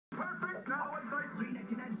Now website,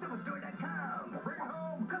 399superstore.com. bring it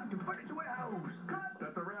home. Come to Furniture Warehouse. Cut.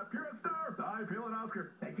 That's a wrap. You're a star. I feel it,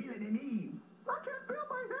 Oscar. I feel it in me. I can't feel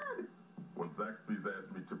my head. When Zaxby's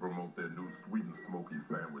asked me to promote their new sweet and smoky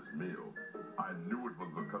sandwich meal, I knew it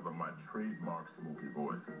was because of my trademark smoky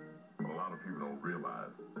voice. But a lot of people don't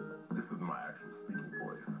realize this is my actual speaking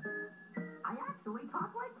voice. I actually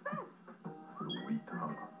talk like this. Sweet,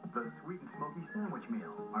 huh? The sweet and smoky sandwich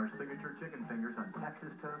meal. Our signature chicken fingers on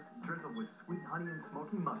Texas toast, drizzled with sweet honey and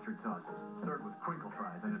smoky mustard sauces. Served with crinkle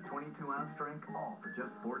fries and a 22-ounce drink, all for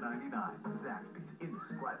just $4.99. Zaxby's,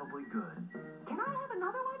 indescribably good. Can I have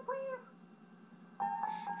another one, please?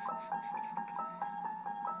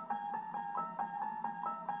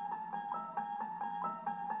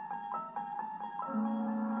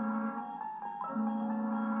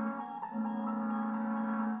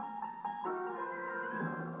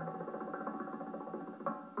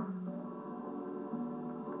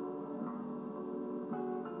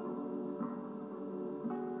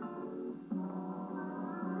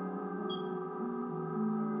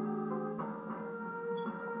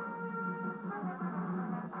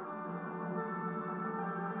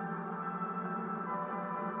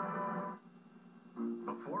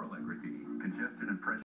 Before electric heat, congestion and pressure